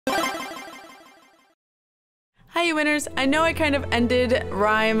Hi, you winners. I know I kind of ended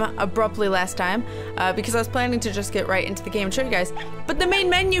RiME abruptly last time because I was planning to just get right into the game and show you guys, but the main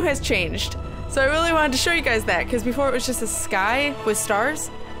menu has changed. So I really wanted to show you guys that because before it was just a sky with stars,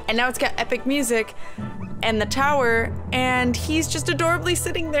 and now it's got epic music and the tower, and he's just adorably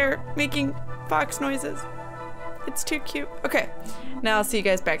sitting there making fox noises. It's too cute. Okay, now I'll see you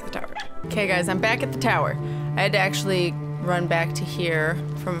guys back at the tower. Okay guys, I'm back at the tower. I had to actually run back to here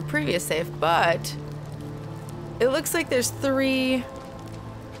from a previous save, but it looks like there's 3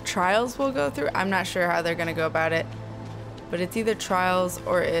 trials we'll go through. I'm not sure how they're gonna go about it, but it's either trials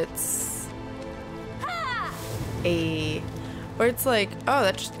or it's or it's like,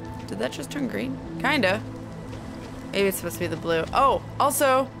 oh, did that just turn green? Kinda. Maybe it's supposed to be the blue. Oh,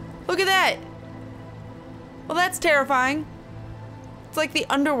 also, look at that. Well, that's terrifying. It's like the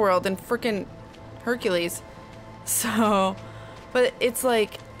underworld in frickin' Hercules. So, but it's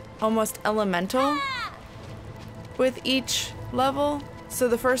like almost elemental with each level. So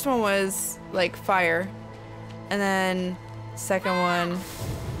the first one was like fire, and then second one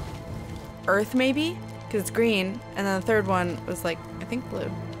earth maybe, because it's green, and then the third one was like, I think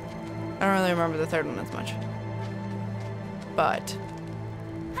blue. I don't really remember the third one as much. But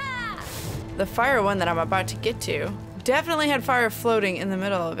the fire one that I'm about to get to definitely had fire floating in the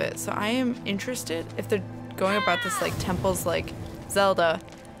middle of it. So I am interested if they're going about this like temples like Zelda,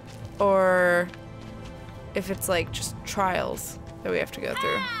 or if it's like just trials that we have to go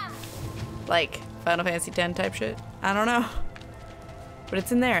through. Like Final Fantasy X type shit. I don't know. But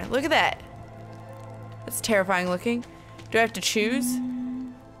it's in there. Look at that. That's terrifying looking. Do I have to choose?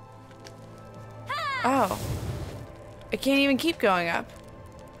 Oh. I can't even keep going up.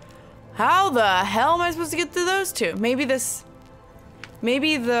 How the hell am I supposed to get through those two? Maybe this...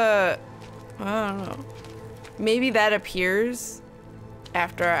 Maybe the... I don't know. Maybe that appears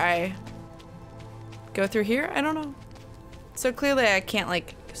after I go through here? I don't know. So clearly I can't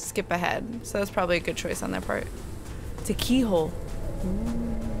like skip ahead. So that's probably a good choice on their part. It's a keyhole.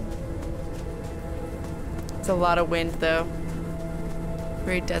 It's a lot of wind though.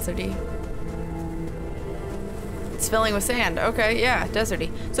 Very deserty. It's filling with sand. Okay, yeah,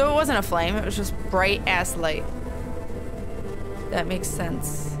 deserty. So it wasn't a flame, it was just bright ass light. That makes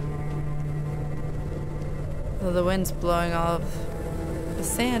sense. Well, the wind's blowing all of the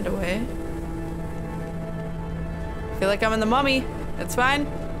sand away. I feel like I'm in the Mummy. It's fine.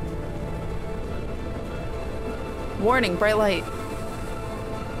 Warning, bright light.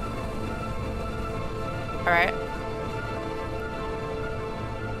 Alright.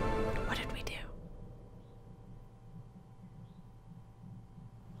 What did we do?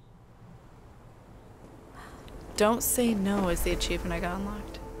 Don't say no is the achievement I got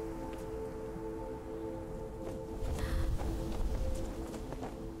unlocked.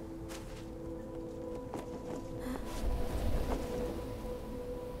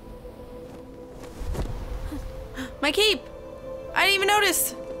 My cape! I didn't even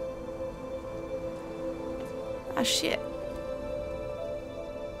notice! Ah, shit.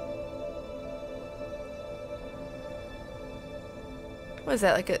 What is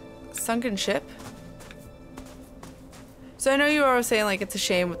that, like a sunken ship? So I know you were always saying like it's a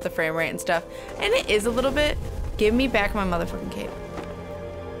shame with the frame rate and stuff, and it is a little bit. Give me back my motherfucking cape.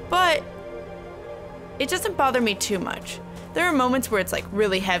 But it doesn't bother me too much. There are moments where it's like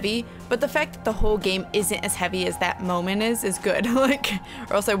really heavy, but the fact that the whole game isn't as heavy as that moment is good. Like,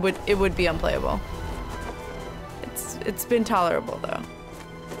 or else it would be unplayable. It's been tolerable though.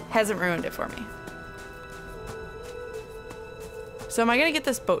 Hasn't ruined it for me. So am I gonna get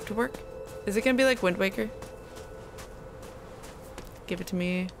this boat to work? Is it gonna be like Wind Waker? Give it to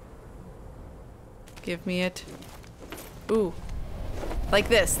me. Give me it. Ooh. Like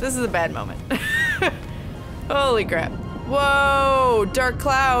this. This is a bad moment. Holy crap. Whoa! Dark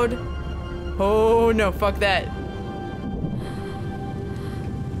cloud! Oh no, fuck that.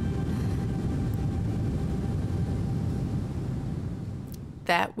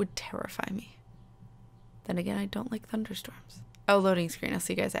 That would terrify me. Then again, I don't like thunderstorms. Oh, loading screen. I'll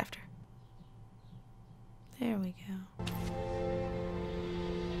see you guys after. There we go.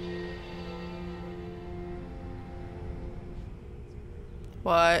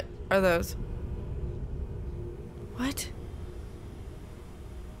 What are those? What?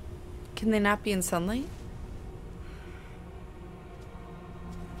 Can they not be in sunlight?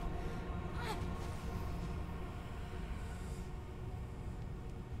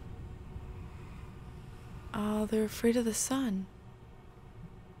 Oh, they're afraid of the sun.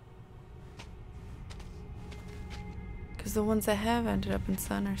 Because the ones that have ended up in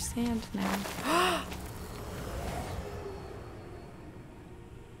sun are sand now.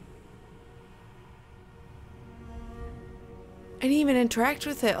 I didn't even interact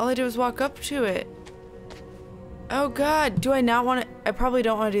with it. All I did was walk up to it. Oh god, do I not want to? I probably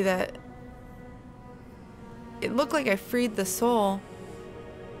don't want to do that. It looked like I freed the soul,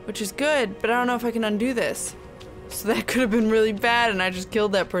 which is good, but I don't know if I can undo this. So that could have been really bad and I just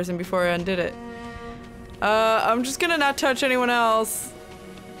killed that person before I undid it. I'm just gonna not touch anyone else.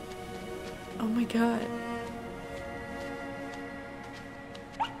 Oh my god.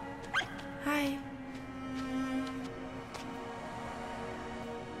 Hi.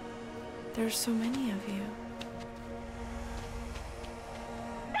 There's so many of you.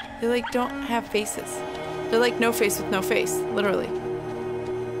 They like don't have faces. They're like no face with no face, literally.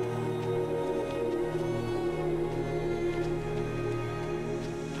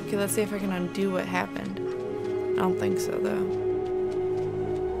 Okay, let's see if I can undo what happened. I don't think so though.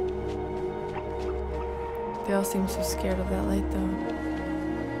 They all seem so scared of that light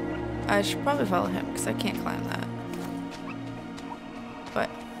though. I should probably follow him because I can't climb that. But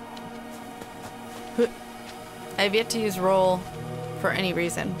I have yet to use roll for any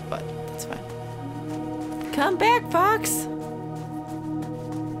reason, but that's fine. Come back, Fox!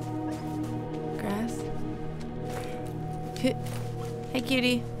 Grass. Hey,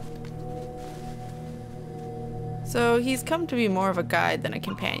 cutie. So he's come to be more of a guide than a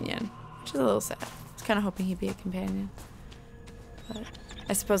companion, which is a little sad. I was kind of hoping he'd be a companion. But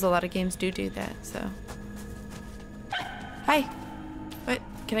I suppose a lot of games do that, so. Hi! What?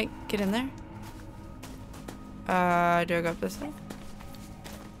 Can I get in there? Do I go up this way?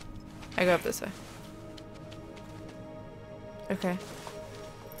 I go up this way. Okay.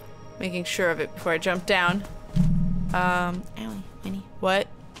 Making sure of it before I jump down. Owie, Minnie. What?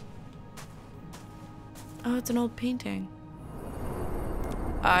 Oh, it's an old painting.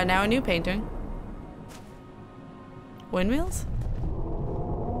 Now a new painting. Windmills?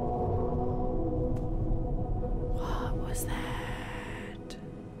 What was that?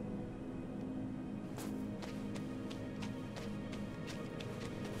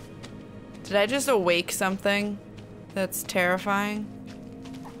 Did I just awake something that's terrifying?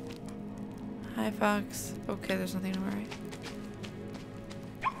 Hi, Fox. Okay, there's nothing to worry.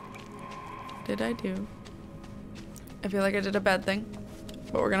 Did I do? I feel like I did a bad thing,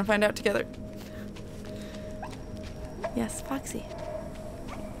 but we're gonna find out together. Yes, Foxy.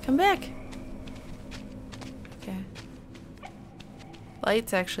 Come back. Okay.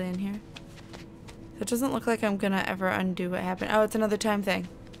 Light's actually in here. It doesn't look like I'm gonna ever undo what happened. Oh, it's another time thing.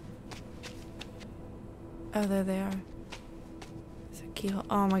 Oh, there they are. It's a keyhole.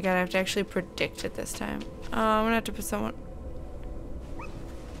 Oh my god, I have to actually predict it this time. Oh, I'm gonna have to put someone...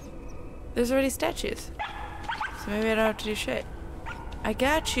 There's already statues. So maybe I don't have to do shit. I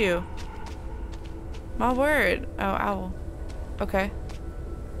got you. My word. Oh, owl. Okay.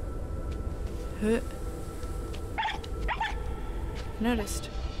 Noticed.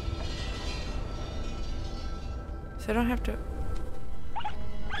 So I don't have to...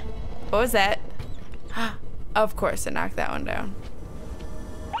 What was that? Of course, it knocked that one down.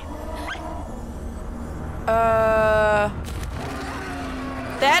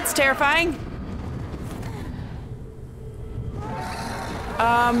 That's terrifying.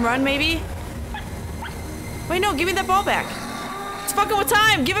 Run maybe? Wait, no, give me that ball back. It's fucking with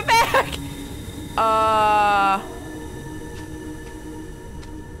time, give it back!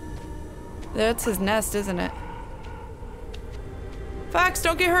 That's his nest, isn't it? Fox,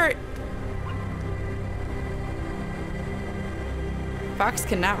 don't get hurt. Fox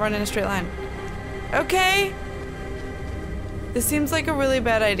cannot run in a straight line. Okay. This seems like a really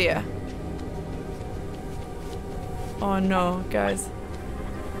bad idea. Oh no, guys.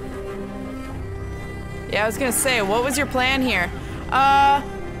 Yeah, I was gonna say, what was your plan here?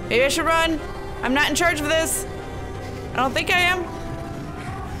 Maybe I should run. I'm not in charge of this. I don't think I am.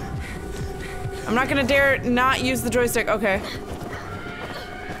 I'm not gonna dare not use the joystick. Okay.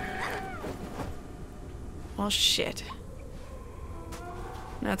 Well, shit.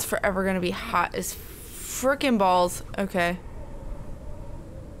 Now it's forever gonna be hot as frickin' balls. Okay.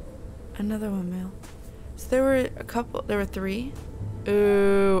 Another windmill. So there were a couple, there were 3.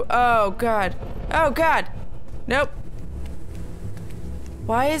 Ooh, oh god. Oh god. Nope.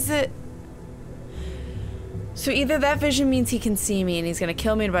 Why is it? So either that vision means he can see me and he's gonna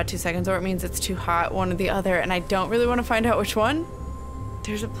kill me in about 2 seconds, or it means it's too hot, one or the other, and I don't really want to find out which one.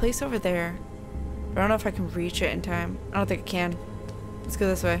 There's a place over there. But I don't know if I can reach it in time. I don't think I can. Let's go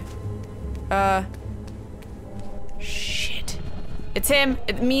this way. Shit. It's him.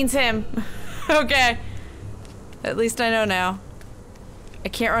 It means him. Okay. At least I know now. I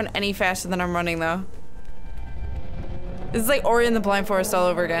can't run any faster than I'm running, though. This is like Ori and the Blind Forest all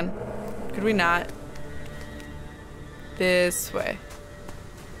over again. Could we not? this way.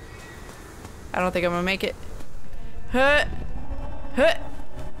 I don't think I'm gonna make it. Huh. Huh.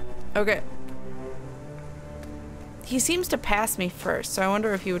 Okay. He seems to pass me first, so I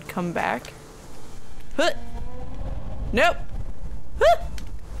wonder if he would come back. Huh. Nope. Huh.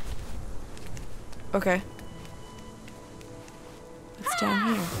 Okay. What's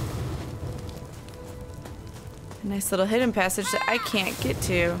down here? A nice little hidden passage that I can't get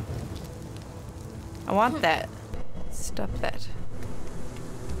to. I want that. Stop that.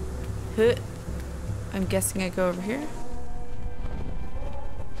 Huh. I'm guessing I go over here.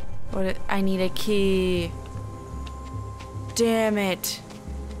 I need a key. Damn it.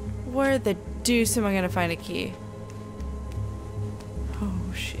 Where the deuce am I gonna find a key?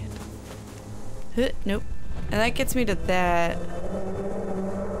 Oh shit. Huh, nope. And that gets me to that.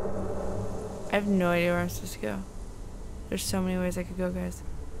 I have no idea where I'm supposed to go. There's so many ways I could go, guys.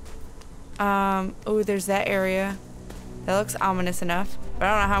 Oh, there's that area. That looks ominous enough, but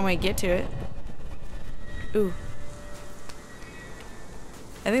I don't know how I'm gonna get to it. Ooh.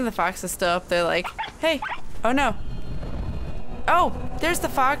 I think the fox is still up there like, hey, oh no. Oh, there's the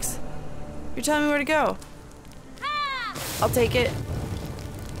fox. You're telling me where to go. I'll take it.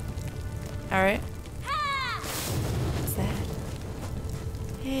 All right. What's that?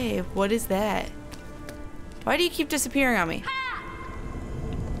 Hey, what is that? Why do you keep disappearing on me?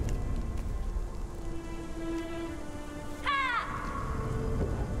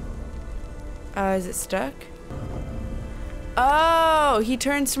 Is it stuck? Oh, he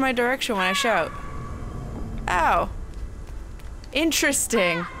turns to my direction when I shout. Ow.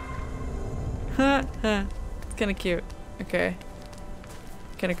 Interesting. Huh, huh. It's kind of cute. Okay.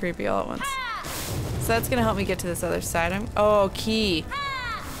 Kind of creepy all at once. So that's gonna help me get to this other side. Oh, key.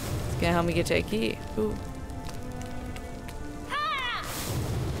 It's gonna help me get to a key. Ooh.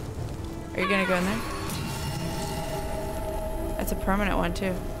 Are you gonna go in there? That's a permanent one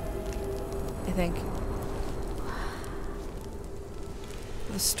too. I think.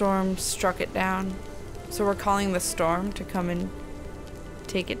 The storm struck it down. So we're calling the storm to come and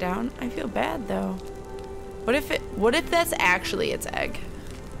take it down? I feel bad though. What if that's actually its egg?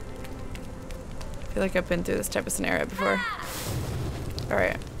 I feel like I've been through this type of scenario before.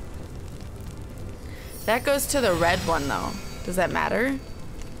 Alright. That goes to the red one though. Does that matter?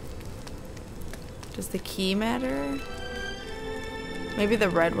 Does the key matter? Maybe the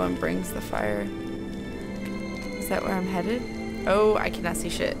red one brings the fire. Is that where I'm headed? Oh, I cannot see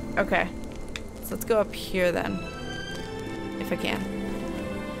shit. Okay. So let's go up here then. If I can.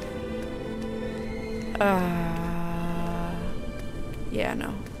 Yeah,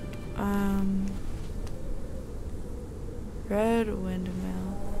 no. Red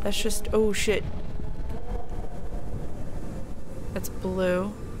windmill. That's just, oh shit. That's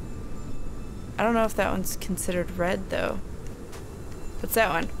blue. I don't know if that one's considered red though. What's that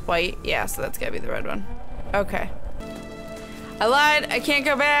one? White? Yeah, so that's gotta be the red one. Okay. I lied. I can't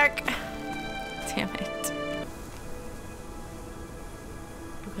go back. Damn it.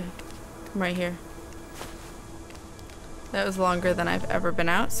 Okay. I'm right here. That was longer than I've ever been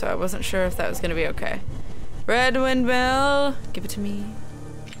out, so I wasn't sure if that was gonna be okay. Red windmill. Give it to me.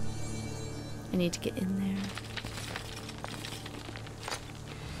 I need to get in there.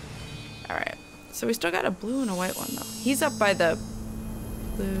 Alright. So we still got a blue and a white one though. He's up by the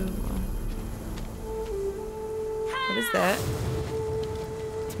blue one. What is that?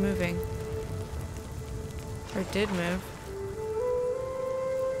 It's moving. Or it did move.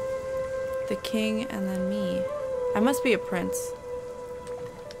 The king and then me. I must be a prince.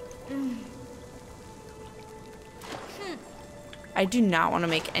 I do not want to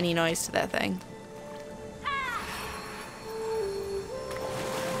make any noise to that thing.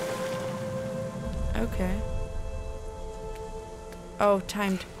 Okay. Oh,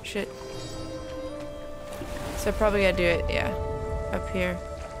 timed. Shit. So I probably gotta do it, yeah. Up here.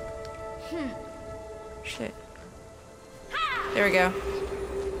 Shit. There we go.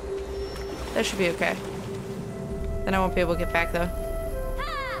 That should be okay. Then I won't be able to get back though.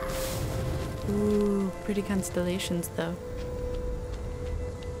 Ooh, pretty constellations though.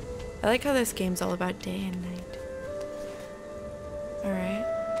 I like how this game's all about day and night. Alright.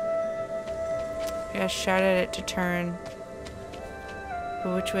 I gotta shout at it to turn.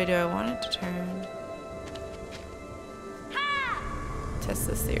 But which way do I want it to turn? Test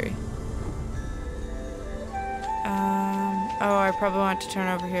this theory. Oh, I probably want to turn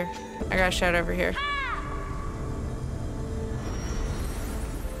over here. I gotta shout over here.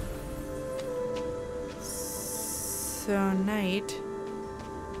 So, night.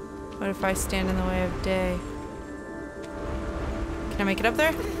 What if I stand in the way of day? Can I make it up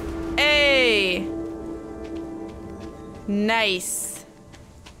there? Hey! Nice.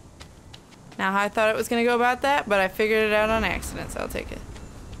 Now how I thought it was gonna go about that, but I figured it out on accident, so I'll take it.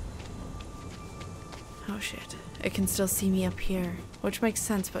 Oh shit. It can still see me up here, which makes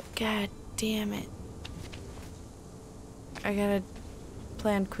sense, but god damn it. I gotta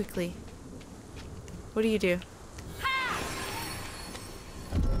plan quickly. What do you do?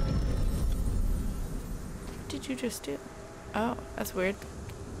 What did you just do? Oh, that's weird.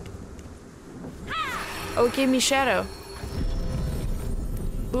 Oh, it gave me shadow.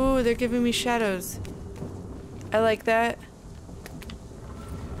 Ooh, they're giving me shadows. I like that.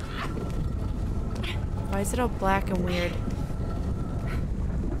 Why is it all black and weird?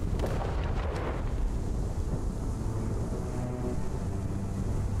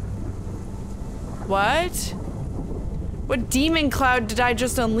 What? What demon cloud did I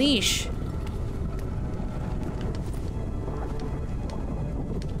just unleash?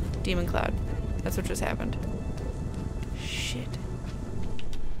 Demon cloud. That's what just happened. Shit.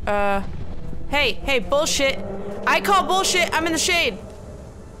 Hey, bullshit. I call bullshit. I'm in the shade.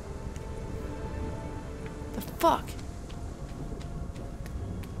 The fuck?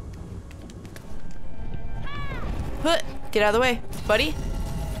 Huh. Get out of the way, buddy.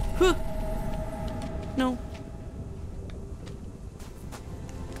 Huh. No.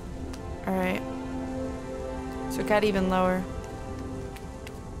 Alright. So it got even lower.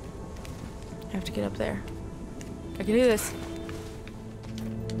 I have to get up there. I can do this.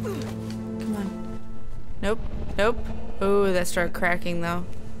 Come on. Nope. Nope. Oh, that started cracking though.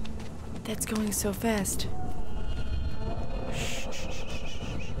 That's going so fast. Shh.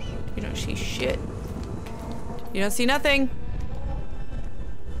 You don't see shit. You don't see nothing.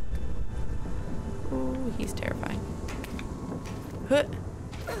 Ooh, he's terrifying. Huh.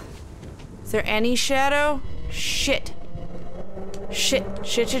 Is there any shadow? Shit. Shit.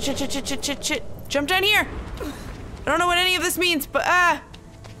 Shit. Jump down here. I don't know what any of this means, but I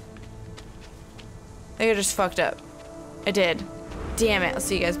think I just fucked up. I did. Damn it. I'll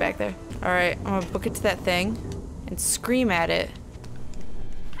see you guys back there. Alright, I'm gonna book it to that thing and scream at it.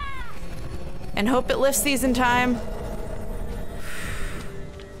 And hope it lifts these in time.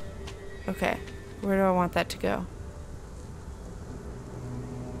 Okay. Where do I want that to go?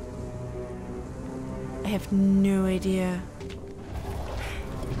 I have no idea.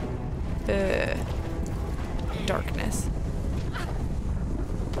 Darkness.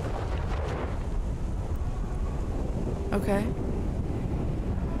 Okay.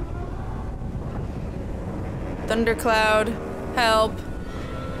 Thundercloud. Help.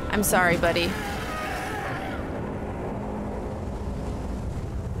 I'm sorry, buddy.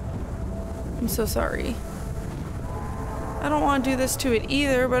 I'm so sorry. I don't want to do this to it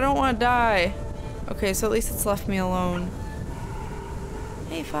either, but I don't want to die. Okay, so at least it's left me alone.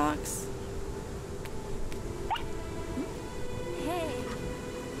 Hey, Fox. Hey.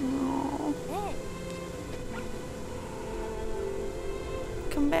 Aww. Hey.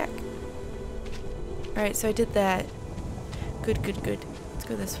 Come back. Alright, so I did that. Good. Let's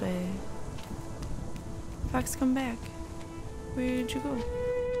go this way. Fox, come back. Where'd you go?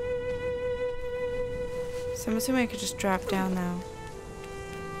 So I'm assuming I could just drop down now.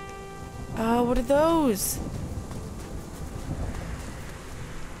 Oh, what are those?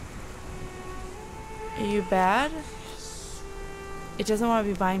 Are you bad? It doesn't want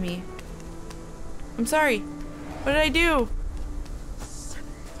to be by me. I'm sorry. What did I do?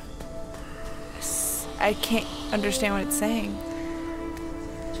 I can't understand what it's saying.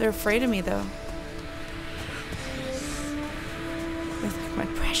 They're afraid of me, though. My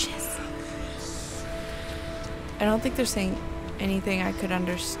precious. I don't think they're saying anything I could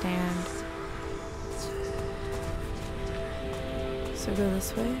understand. So go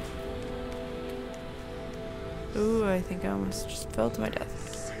this way. Ooh, I think I almost just fell to my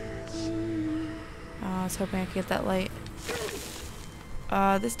death. Oh, I was hoping I could get that light.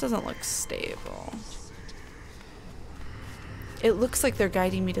 This doesn't look stable. It looks like they're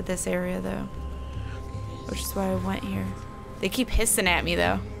guiding me to this area, though. Which is why I went here. They keep hissing at me,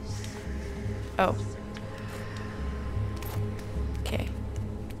 though. Oh. Okay.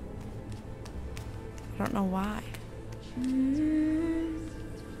 I don't know why.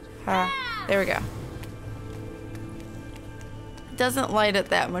 Ah, there we go. It doesn't light it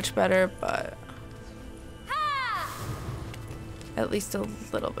that much better, but at least a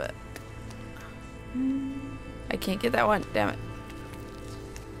little bit. I can't get that one. Damn it.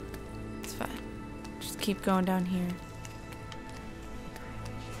 It's fine. Just keep going down here.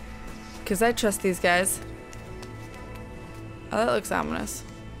 Because I trust these guys. Oh, that looks ominous.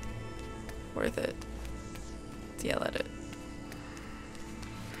 Worth it. Let's yell at it.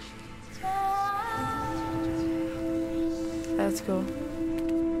 that's cool.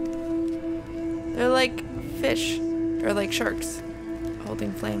 They're like fish, or like sharks,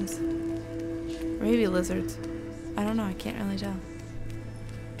 holding flames. Or maybe lizards. I don't know, I can't really tell.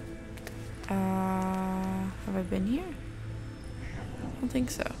 Have I been here? I don't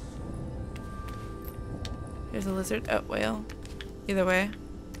think so. There's a lizard. Oh, whale. Either way,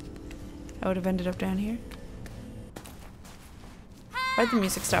 I would have ended up down here. Why'd the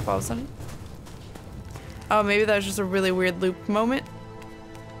music stop all of a sudden? Oh, maybe that was just a really weird loop moment.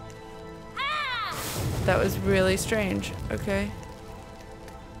 That was really strange. Okay.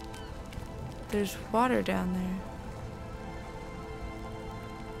 There's water down there.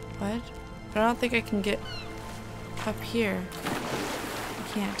 What? But I don't think I can get up here. I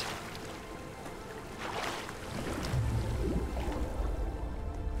can't.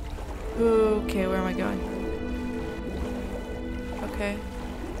 Okay, where am I going? Okay.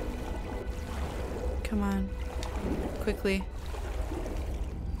 Come on. Quickly.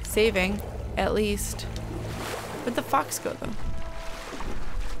 Saving, at least. Where'd the fox go, though?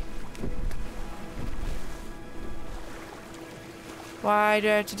 Why do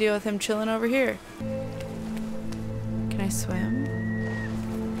I have to deal with him chilling over here? Can I swim?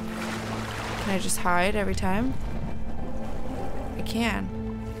 Can I just hide every time? I can.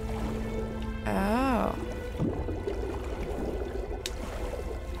 Oh.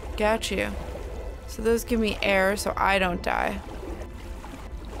 Got you. So those give me air so I don't die.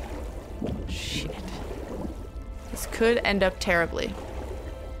 Shit. This could end up terribly.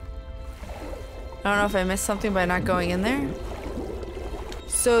 I don't know if I missed something by not going in there.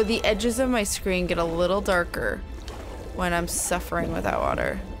 So the edges of my screen get a little darker when I'm suffering without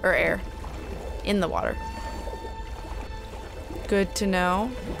water, or air, in the water. Good to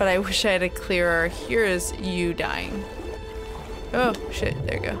know, but I wish I had a clearer, here is you dying. Oh shit,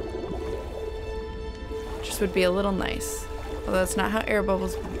 there you go. Just would be a little nice. Although that's not how air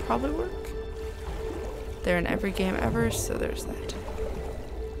bubbles probably work. They're in every game ever, so there's that.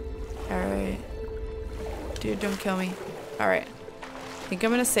 Alright. Dude, don't kill me. Alright. I think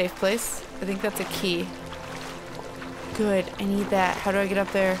I'm in a safe place. I think that's a key. Good, I need that. How do I get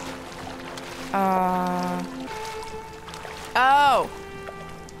up there? Oh!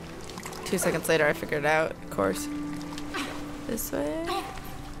 2 seconds later, I figured it out, of course. This way?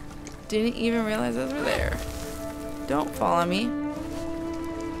 Didn't even realize those were there. Don't fall on me.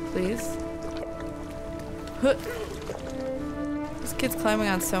 Please. Huh. This kid's climbing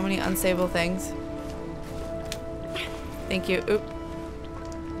on so many unsavable things. Thank you. Oop.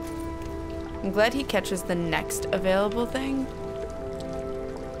 I'm glad he catches the next available thing.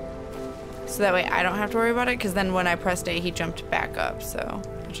 So that way I don't have to worry about it, because then when I pressed A, he jumped back up, so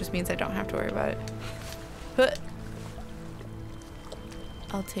it just means I don't have to worry about it. Huh.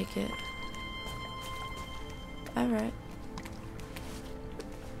 I'll take it. Alright.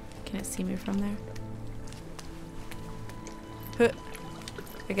 Can it see me from there? Huh.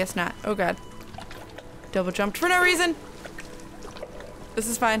 I guess not. Oh god. Double jumped for no reason! This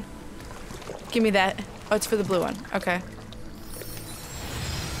is fine. Give me that. Oh, it's for the blue one. Okay.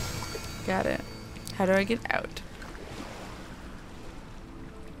 Got it. How do I get out?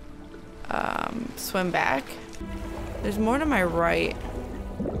 Swim back? There's more to my right.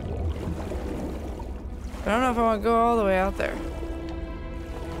 But I don't know if I want to go all the way out there.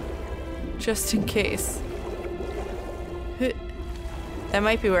 Just in case. That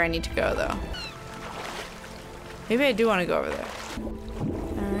might be where I need to go, though. Maybe I do want to go over there.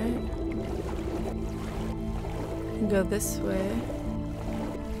 Alright. Go this way.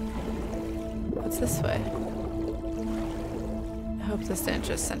 What's this way? I hope this didn't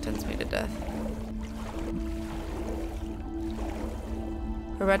just sentence me to death.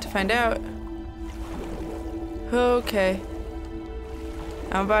 We're about to find out. Okay.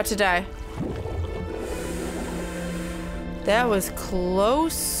 I'm about to die. That was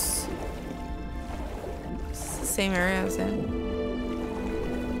close. This is the same area I was in.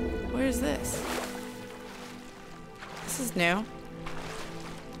 Where is this? This is new.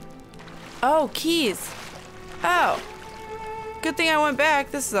 Oh, keys. Oh. Good thing I went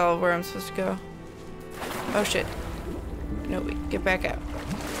back. This is all where I'm supposed to go. Oh shit. No, we get back out.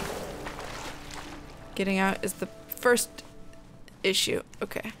 Getting out is the first issue.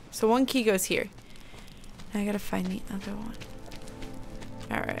 Okay. So one key goes here. Now I gotta find the other one.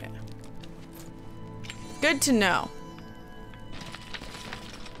 Alright. Good to know.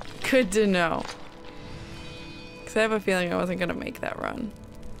 Good to know. Because I have a feeling I wasn't gonna make that run.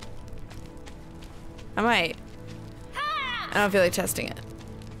 I might. I don't feel like testing it.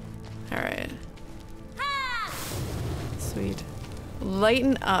 Alright. Sweet.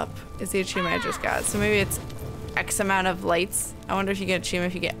 Lighten up is the achievement I just got. So maybe it's X amount of lights. I wonder if you get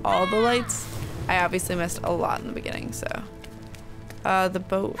achievement if you get all the lights. I obviously missed a lot in the beginning, so. The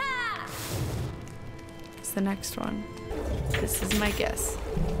boat. It's the next one. This is my guess.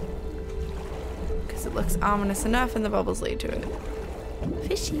 Because it looks ominous enough and the bubbles lead to it.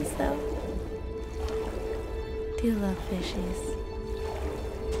 Fishies, though. Do love fishies.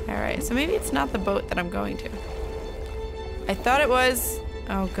 Alright, so maybe it's not the boat that I'm going to. I thought it was.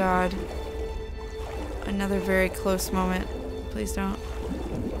 Oh god. Another very close moment. Please don't.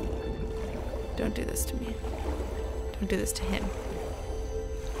 Don't do this to me. Don't do this to him.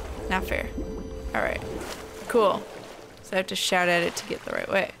 Not fair. Alright. Cool. So I have to shout at it to get the right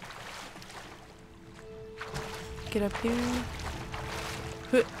way. Get up here.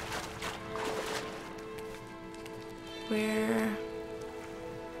 Huh. Where?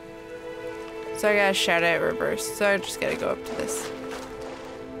 So I gotta shout at it reverse. So I just gotta go up to this.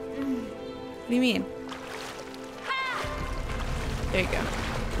 What do you mean? There you go.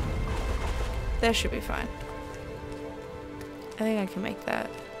 That should be fine. I think I can make that.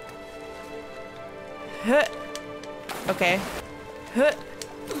 Huh. Okay. Huh.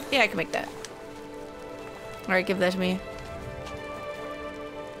 Yeah, I can make that. Alright, give that to me.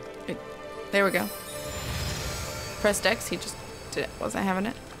 There we go. Pressed X, he just wasn't having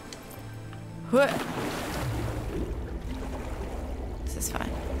it. Huh. This is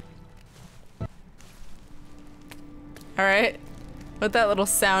fine. Alright. With that little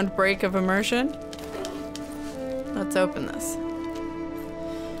sound break of immersion, let's open this.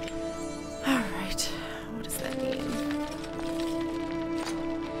 Alright. What does that mean?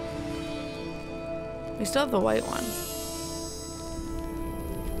 We still have the white one.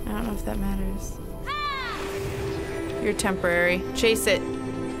 I don't know if that matters. You're temporary. Chase it.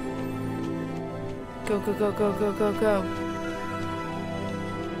 Go, go, go, go, go, go, go.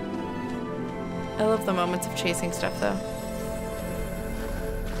 I love the moments of chasing stuff, though.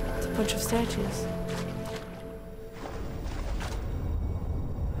 It's a bunch of statues.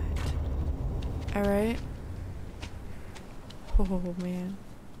 Alright. Oh, man.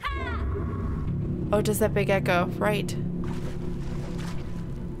 Oh, does that big echo? Right.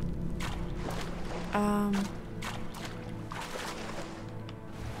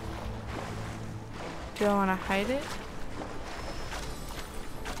 Do I want to hide it?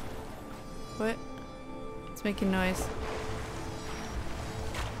 What? It's making noise.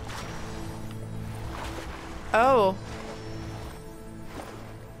 Oh.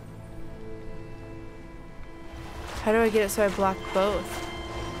 How do I get it so I block both?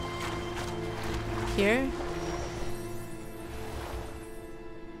 Here?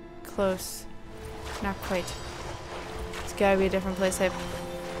 Close. Not quite. It's gotta be a different place.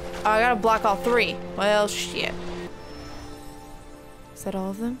 Oh, I gotta block all three. Well, shit. Is that all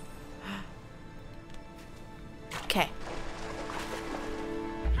of them? Okay.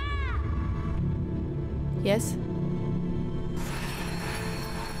 Yes?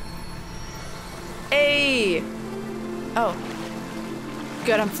 Hey! Oh.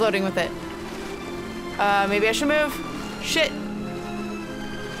 Good, I'm floating with it. Maybe I should move. Shit.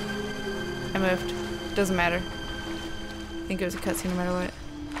 I moved. Doesn't matter. I think it was a cutscene no matter what.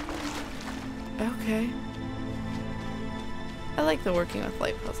 Okay. I like the working with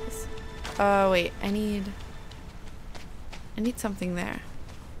light puzzles. Wait, I need something there.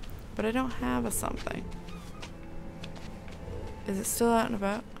 But I don't have a something. Is it still out and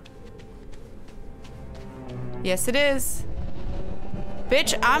about? Yes, it is.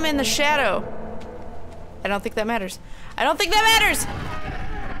 Bitch, I'm in the shadow. I don't think that matters. I don't think that matters!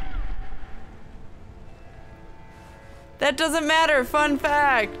 That doesn't matter, fun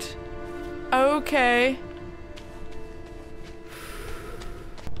fact. Okay.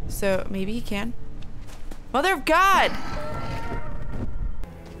 So, maybe he can. Mother of God!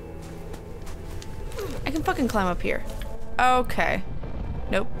 I can fucking climb up here. Okay.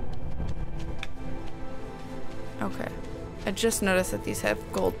 Nope. Okay. I just noticed that these have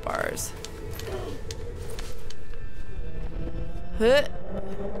gold bars. Huh.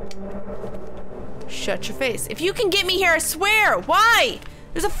 Shut your face. If you can get me here, I swear! Why?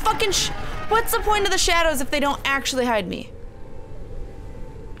 There's a fucking what's the point of the shadows if they don't actually hide me?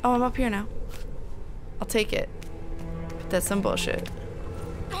 Oh, I'm up here now. I'll take it. But that's some bullshit.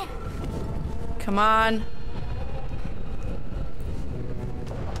 Come on.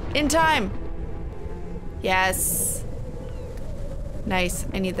 In time. Yes. Nice.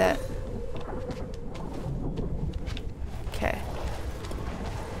 I need that. Okay.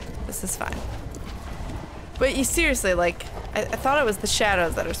 This is fine. But you seriously, like, I thought it was the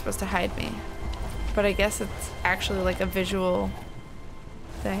shadows that are supposed to hide me. But I guess it's actually like a visual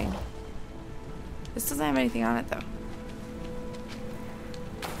thing. This doesn't have anything on it though.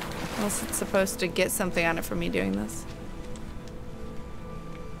 Unless it's supposed to get something on it from me doing this.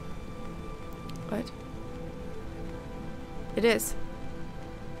 What? It is.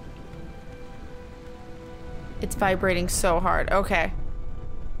 It's vibrating so hard. Okay.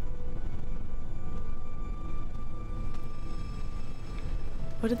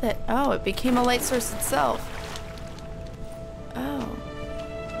 What did that? Oh, it became a light source itself. Oh.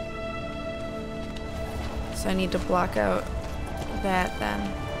 So I need to block out that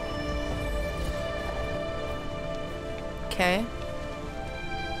then. Okay.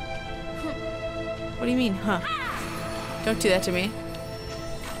 What do you mean, huh? Don't do that to me.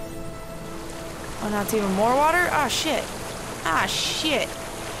 Oh, now it's even more water? Ah, shit. Ah, shit.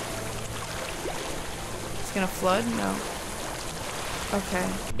 It's gonna flood? No. Okay.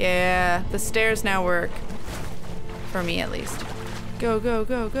 Yeah, the stairs now work. For me, at least. Go, go,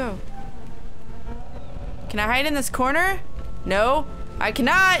 go, go. Can I hide in this corner? No, I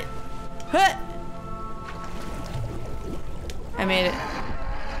cannot. Huh. I made it.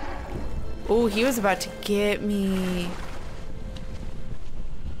 Oh, he was about to get me.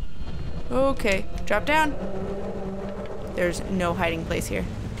 Okay, drop down. There's no hiding place here.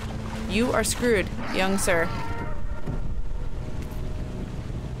 You are screwed, young sir.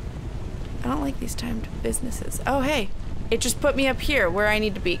 I don't like these timed businesses. Oh, hey. It just put me up here where I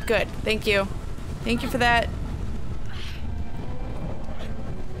need to be. Good. Thank you. Thank you for that.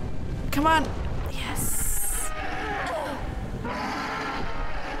 Come on. Yes.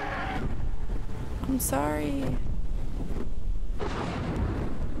 I'm sorry.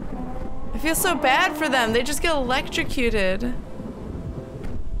 I feel so bad for them. They just get electrocuted.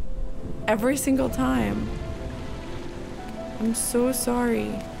 Every single time. I'm so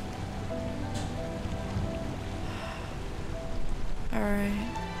sorry. Alright.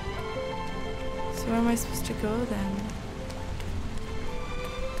 So where am I supposed to go then?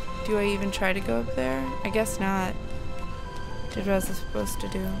 Do I even try to go up there? I guess not. Did what I was supposed to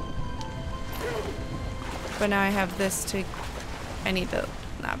do. But now I have this to... I need to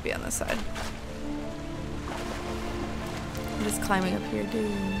not be on this side. I'm just climbing up here,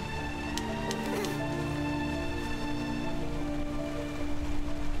 dude.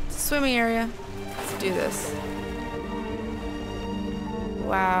 It's a swimming area. Let's do this.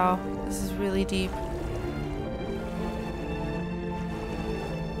 Wow, this is really deep.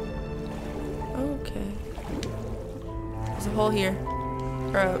 Okay. There's a hole here.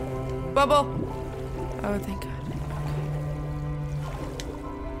 Or a bubble. Oh, thank God.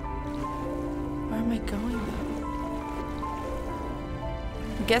 Where am I going though?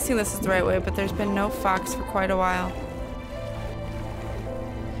 I'm guessing this is the right way, but there's been no fox for quite a while.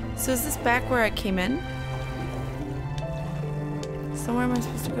 So is this back where I came in? So where am I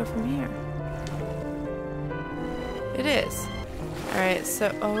supposed to go from here? It is. Alright,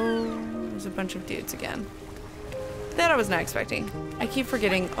 so... Oh, there's a bunch of dudes again. That I was not expecting. I keep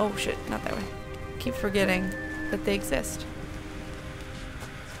forgetting... Oh, shit, not that way. I keep forgetting that they exist.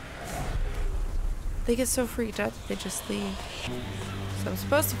 They get so freaked out that they just leave. So I'm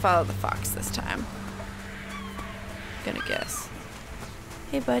supposed to follow the fox this time. Gonna guess.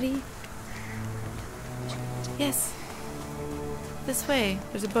 Hey, buddy. Yes. This way.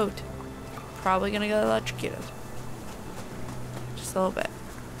 There's a boat. Probably gonna get electrocuted. Just a little bit.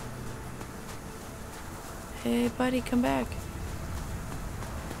 Hey, buddy, come back.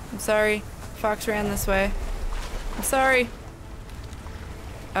 I'm sorry. Fox ran this way. I'm sorry.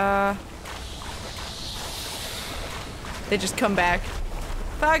 They just come back.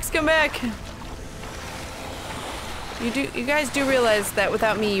 Fox, come back! You guys do realize that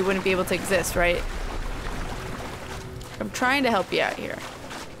without me you wouldn't be able to exist, right? I'm trying to help you out here.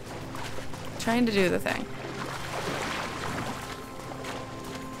 Trying to do the thing.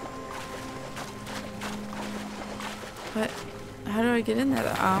 What? How do I get in there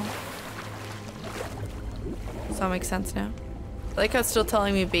though? Oh. Does that make sense now? I like how it's still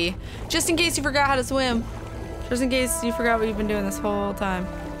telling me B. Just in case you forgot how to swim. Just in case you forgot what you've been doing this whole time.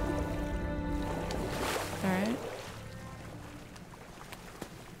 Alright.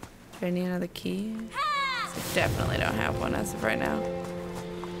 Do I need another key? I definitely don't have one as of right now.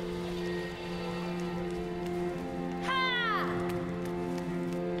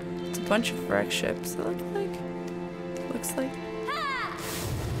 It's a bunch of wreck ships, it looks like. Looks like.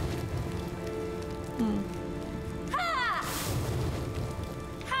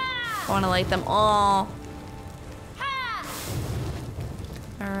 I want to light them all.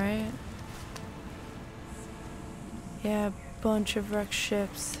 Alright. Yeah, a bunch of wrecked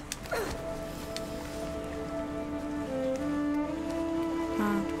ships.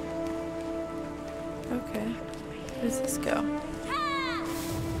 Huh. Where does this go?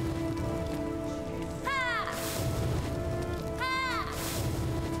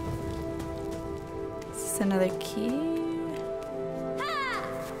 Is this another key?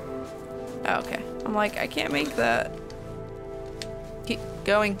 Oh, okay. I'm like, I can't make that. Keep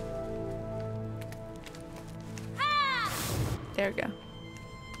going. There we go.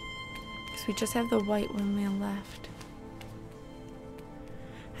 Because we just have the white one man left.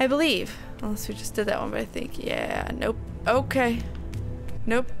 I believe. Unless we just did that one, but I think, yeah, nope. Okay.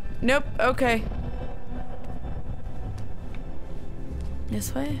 Nope. Nope. Okay.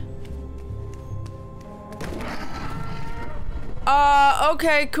 This way?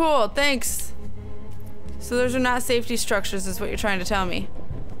 Okay, cool. Thanks. So those are not safety structures, is what you're trying to tell me.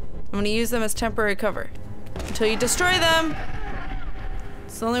 I'm gonna use them as temporary cover. Until you destroy them!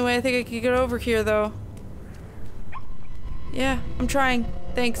 It's the only way I think I could get over here, though. Yeah, I'm trying.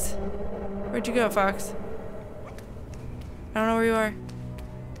 Thanks. Where'd you go, Fox? I don't know where you are.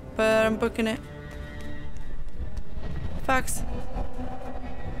 But I'm booking it. Fox.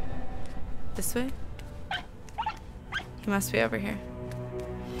 This way? He must be over here.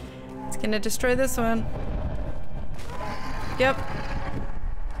 It's gonna destroy this one. Yep.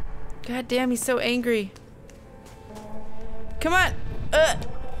 God damn, he's so angry. Come on! I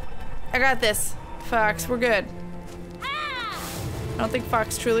got this. Fox, we're good. I don't think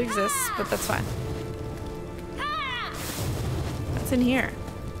Fox truly exists, but that's fine. What's in here?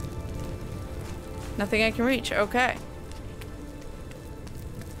 Nothing I can reach. Okay.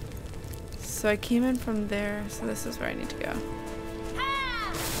 So I came in from there, so this is where I need to go.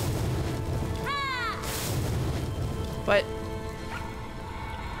 What?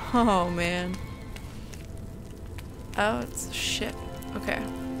 Oh, man. Oh, it's a ship. Okay.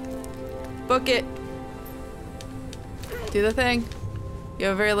 Book it. Do the thing. You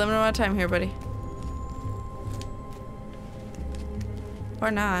have a very limited amount of time here, buddy.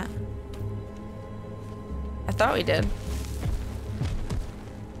 Or not. I thought we did.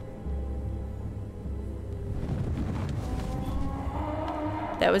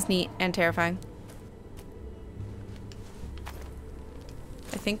 That was neat and terrifying.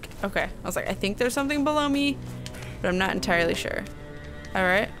 I think, okay. I was like, I think there's something below me, but I'm not entirely sure. All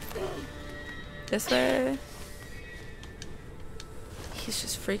right. This way. He's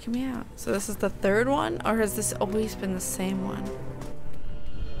just freaking me out. So this is the third one, or has this always been the same one?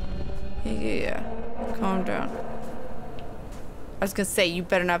 Yeah. Calm down. I was gonna say, you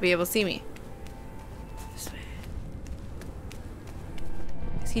better not be able to see me. This way.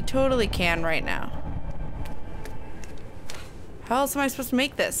 'Cause he totally can right now. How else am I supposed to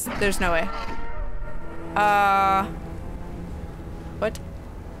make this? There's no way. What?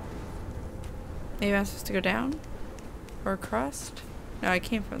 Maybe I'm supposed to go down? Or across? No, I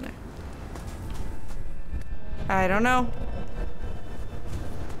came from there. I don't know.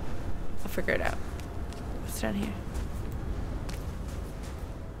 I'll figure it out. What's down here?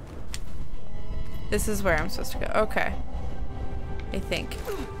 This is where I'm supposed to go. Okay. I think.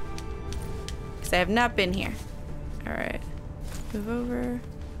 Because I have not been here. Alright. Move over.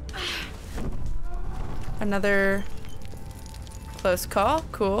 Another close call.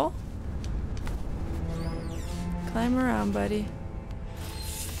 Cool. Climb around, buddy.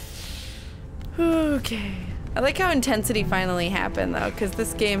 Okay. I like how intensity finally happened, though, because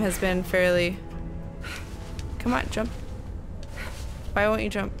this game has been fairly... Come on, jump. Why won't you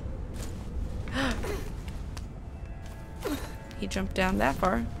jump? He jumped down that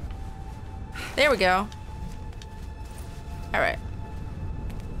far. There we go. Alright.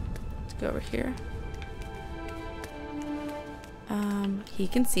 Let's go over here. He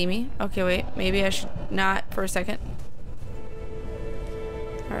can see me. Okay, wait. Maybe I should not for a second.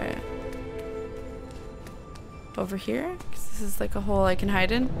 Alright. Over here? Because this is like a hole I can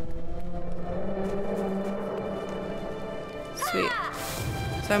hide in. Sweet.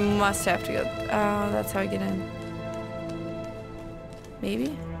 So I must have to go. Oh, that's how I get in.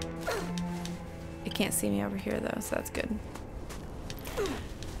 Maybe? It can't see me over here though, so that's good.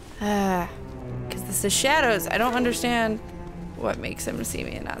 Because this is shadows. I don't understand what makes him see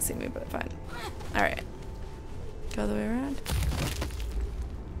me and not see me, but fine. Alright. Go the way around.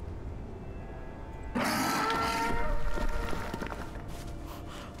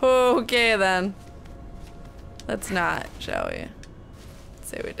 Okay then. Let's not, shall we? Let's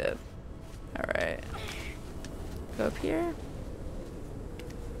say we did. Alright. Go up here.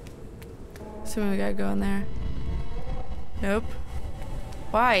 Assuming we gotta go in there. Nope.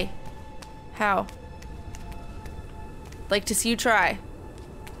 Why? How? Like to see you try.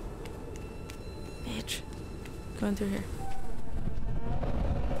 Bitch. Going through here.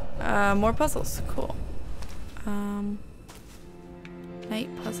 More puzzles. Cool. Night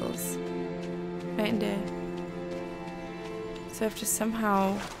puzzles. Night and day. So I have to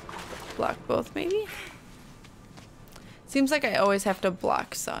somehow block both, maybe? Seems like I always have to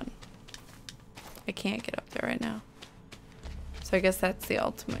block sun. I can't get up there right now. So I guess that's the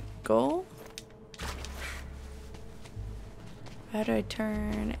ultimate goal. How do I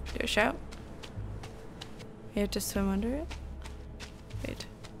turn? Do a shout? You have to swim under it? Wait.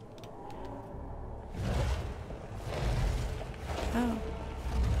 Oh.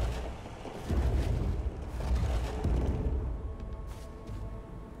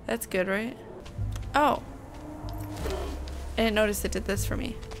 That's good, right? Oh. I didn't notice it did this for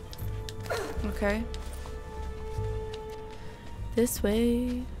me. Okay. This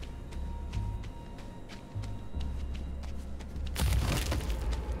way.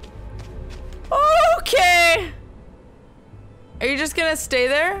 Okay! Are you just gonna stay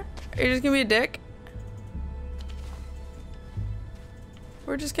there? Are you just gonna be a dick?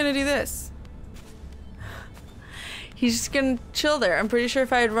 We're just gonna do this. He's just gonna chill there. I'm pretty sure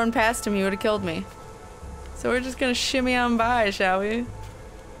if I had run past him, he would have killed me. So we're just gonna shimmy on by, shall we?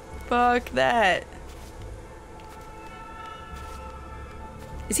 Fuck that.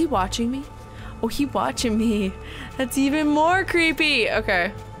 Is he watching me? Oh, he watching me. That's even more creepy.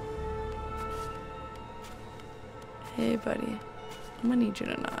 Okay. Hey, buddy. I'm gonna need you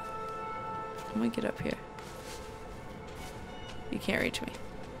to not. I'm gonna get up here. You can't reach me.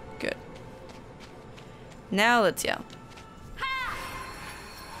 Good. Now let's yell. I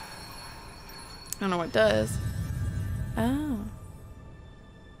don't know what it does. Oh.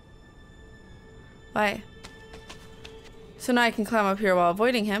 Why? So now I can climb up here while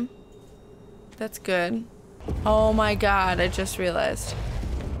avoiding him. That's good. Oh my god, I just realized.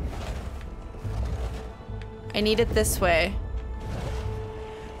 I need it this way.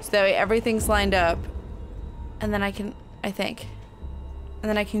 So that way everything's lined up. And then I can, I think. And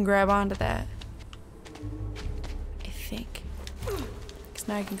then I can grab onto that. I think. Because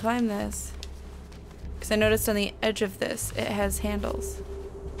now I can climb this. Because I noticed on the edge of this, it has handles.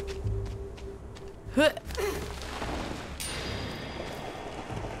 Huh.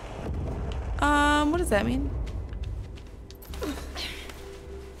 What does that mean?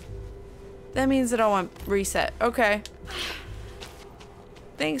 That means that I want reset. Okay.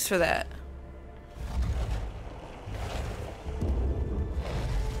 Thanks for that.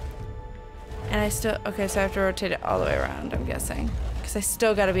 And I still, okay, so I have to rotate it all the way around, I'm guessing. Because I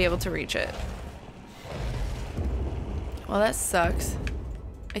still gotta be able to reach it. Well, that sucks.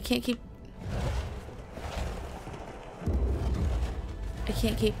 I can't keep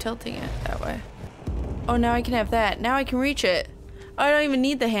tilting it that way. Oh, now I can have that. Now I can reach it. Oh, I don't even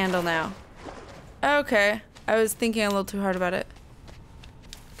need the handle now. Okay. I was thinking a little too hard about it.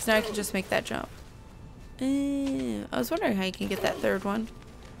 Because now I can just make that jump. I was wondering how you can get that third one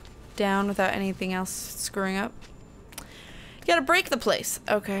down without anything else screwing up. You gotta break the place.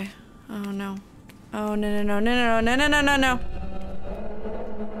 Okay. Oh, no. Oh, no, no, no, no, no, no, no, no, no, no.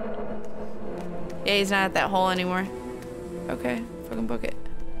 Yeah, he's not at that hole anymore. Okay. Fucking book it.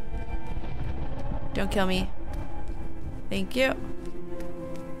 Don't kill me. Thank you.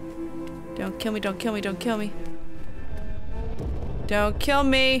 Don't kill me, don't kill me, don't kill me. Don't kill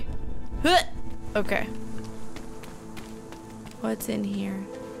me. Huh! Okay. What's in here?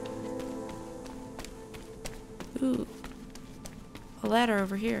 Ooh. A ladder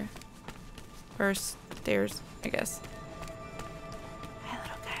over here. Or stairs, I guess. Hi,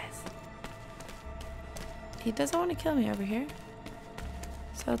 little guys. He doesn't want to kill me over here.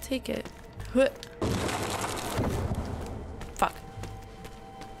 So I'll take it. Huh. Fuck.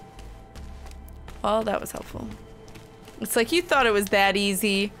 Well, that was helpful. It's like you thought it was that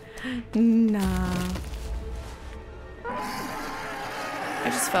easy. Nah. I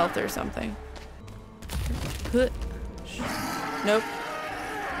just fell through something. Huh. Nope.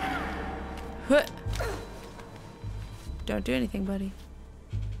 Huh. Don't do anything, buddy.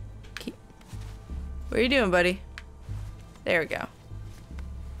 Keep. What are you doing, buddy? There we go.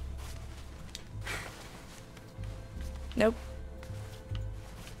 Nope.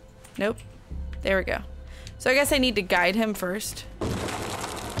 Nope. There we go. So I guess I need to guide him first.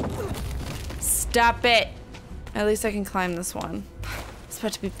 Stop it! At least I can climb this one. It's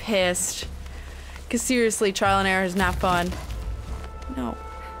about to be pissed. Because seriously, trial and error is not fun. No.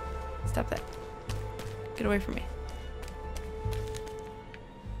 Stop that. Get away from me.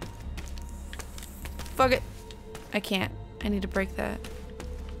 Fuck it. I can't. I need to break that.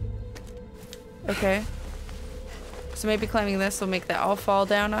 Okay. So maybe climbing this will make that all fall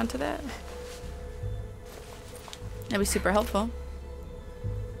down onto that. That'd be super helpful.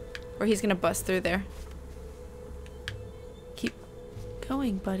 Or he's gonna bust through there.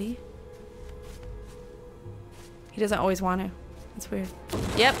 going, buddy? He doesn't always want to. That's weird.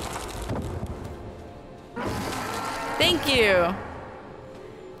 Yep. Thank you.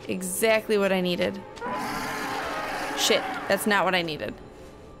 Exactly what I needed. Shit, that's not what I needed.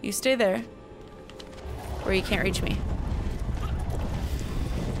 You stay there, or you can't reach me.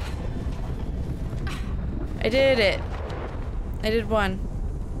 I did it. I did one.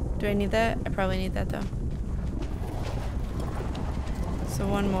 Do I need that? I probably need that though. So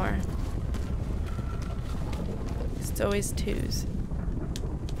one more. It's always twos.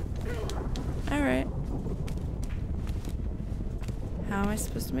 Alright. How am I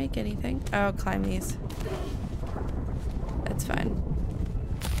supposed to make anything? Oh, climb these. That's fine.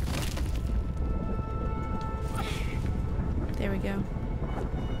 There we go.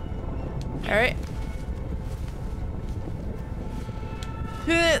 Alright.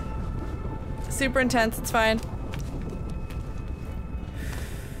 Super intense, it's fine.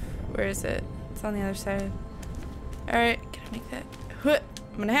 Where is it? It's on the other side. Alright, can I make that?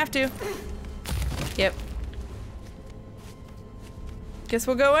 I'm gonna have to. Yep. Guess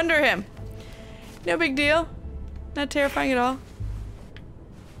we'll go under him. No big deal. Not terrifying at all.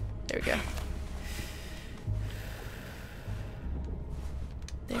 There we go.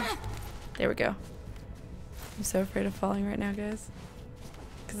 There. There we go. I'm so afraid of falling right now, guys.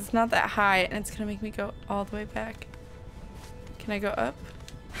 Because it's not that high and it's gonna make me go all the way back. Can I go up?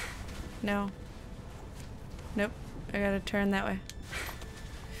 No. Nope. I gotta turn that way.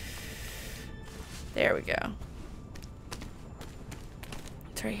 There we go.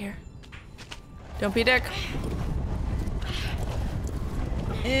 It's right here. Don't be a dick.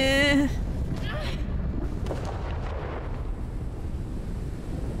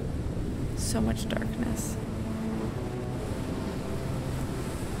 So much darkness.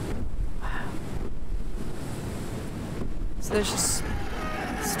 Wow. So there's just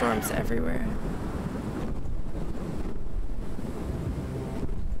storms everywhere.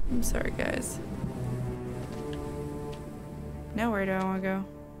 I'm sorry, guys. Now where do I want to go?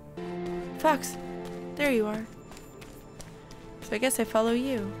 Fox! There you are. So I guess I follow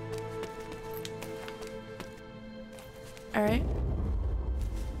you. Alright.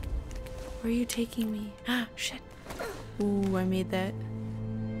 Where are you taking me? Ah, shit. Ooh, I made that.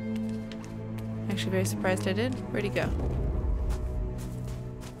 Actually very surprised I did. Where'd he go?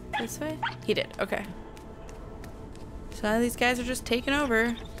 This way? He did, okay. So now these guys are just taking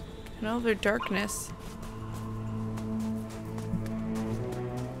over in all their darkness.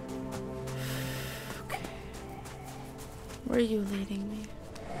 Okay. Where are you leading me?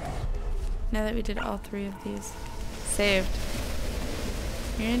 Now that we did all three of these. Saved.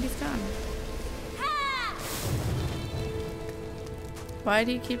 Your Andy's gone. Why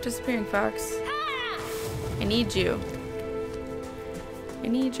do you keep disappearing, Fox? I need you. I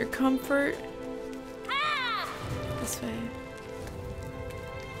need your comfort. This way.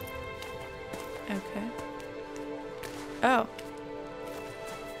 Okay. Oh.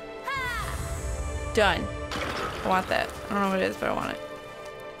 Done. I want that. I don't know what it is, but I want it.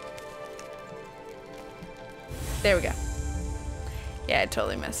 There we go. Yeah, I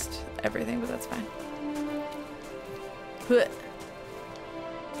totally missed everything, but that's fine.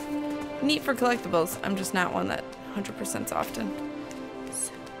 Neat for collectibles. I'm just not one that 100%'s often.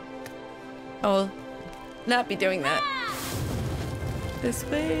 So, I will not be doing that. This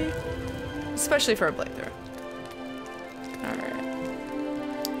way. Especially for a playthrough. Alright.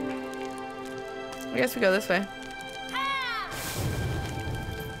 I guess we go this way.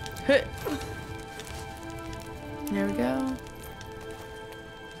 There we go.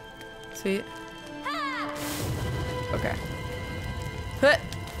 Sweet. Okay.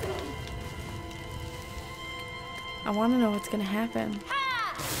 I want to know what's gonna happen.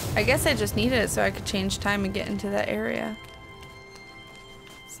 I guess I just needed it so I could change time and get into that area.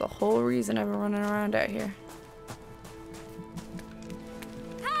 It's the whole reason I've been running around out here.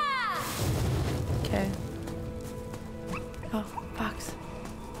 Okay. Oh, Fox.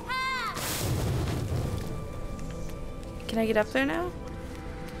 Can I get up there now?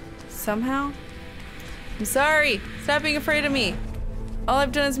 Somehow? I'm sorry. Stop being afraid of me. All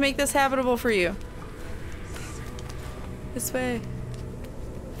I've done is make this habitable for you. This way.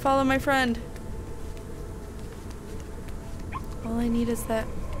 Follow my friend. All I need is that.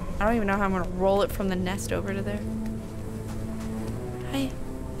 I don't even know how I'm gonna roll it from the nest over to there. Hi.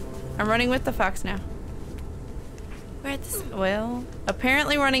 I'm running with the fox now. We're at this. Well,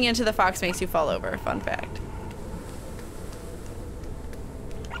 apparently running into the fox makes you fall over. Fun fact.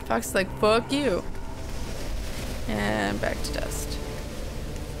 Fox is like, fuck you. And back to dust.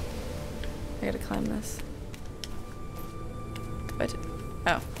 I gotta climb this. But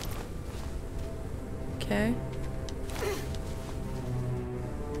Oh. Okay.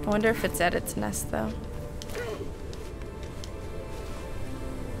 I wonder if it's at its nest, though.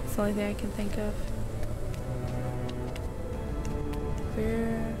 It's the only thing I can think of.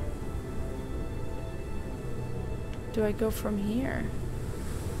 Where do I go from here?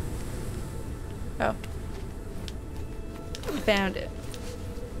 Oh. Found it.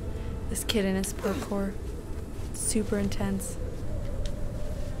 This kid and his parkour. Super intense.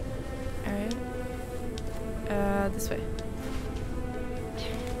 Alright. This way.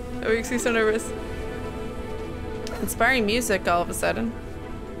 That makes me so nervous. Inspiring music all of a sudden.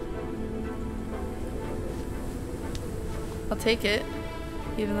 I'll take it,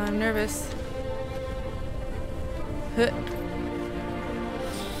 even though I'm nervous. Huh.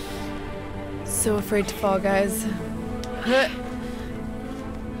 So afraid to fall, guys. Huh.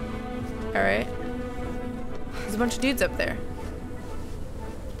 Alright. There's a bunch of dudes up there.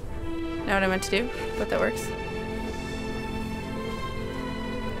 Know what I meant to do? But that works.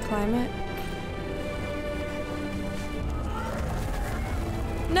 Climb it.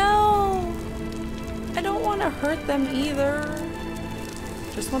 No! I don't want to hurt them either.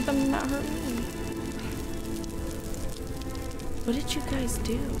 Just want them to not hurt me. What did you guys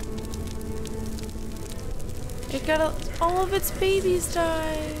do? It got all of its babies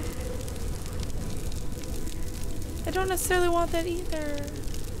died. I don't necessarily want that either.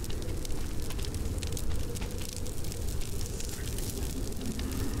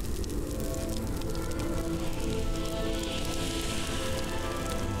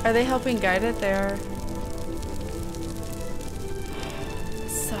 Are they helping guide it? They are.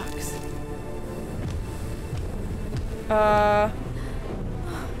 Sucks.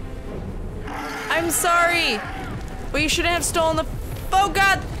 I'm sorry. Well, you shouldn't have stolen the. Oh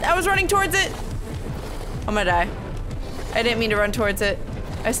God! I was running towards it. I'm gonna die. I didn't mean to run towards it.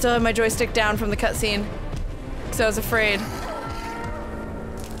 I still have my joystick down from the cutscene, so I was afraid.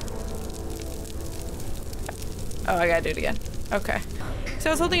 Oh, I gotta do it again. Okay. So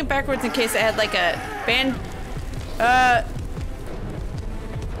I was holding it backwards in case it had like a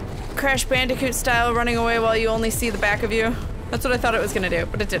Crash Bandicoot style running away while you only see the back of you. That's what I thought it was gonna do,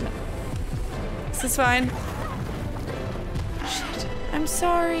 but it didn't. This is fine. Shit, I'm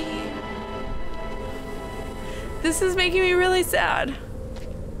sorry. This is making me really sad.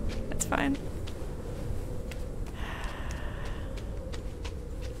 That's fine.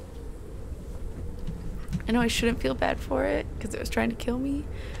 I know I shouldn't feel bad for it because it was trying to kill me,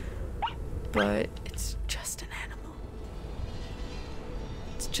 but it's just an animal.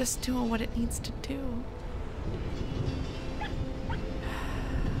 It's just doing what it needs to do.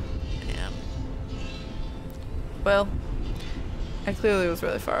 Damn. Well, I clearly was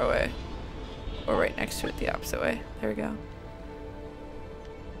really far away. Or right next to it the opposite way. There we go.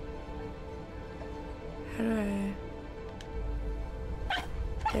 How do I...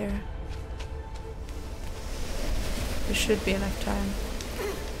 There. There should be enough time.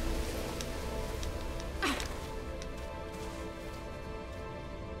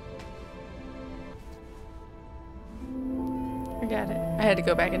 I got it. I had to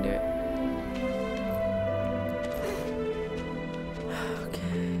go back and do it.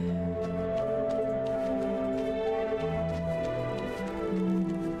 Okay.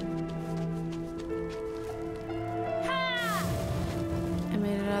 I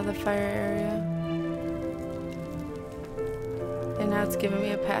made it out of the fire area. And now it's giving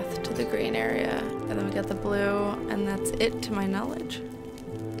me a path to the green area. And then we got the blue, and that's it to my knowledge.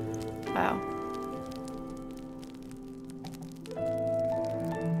 Wow.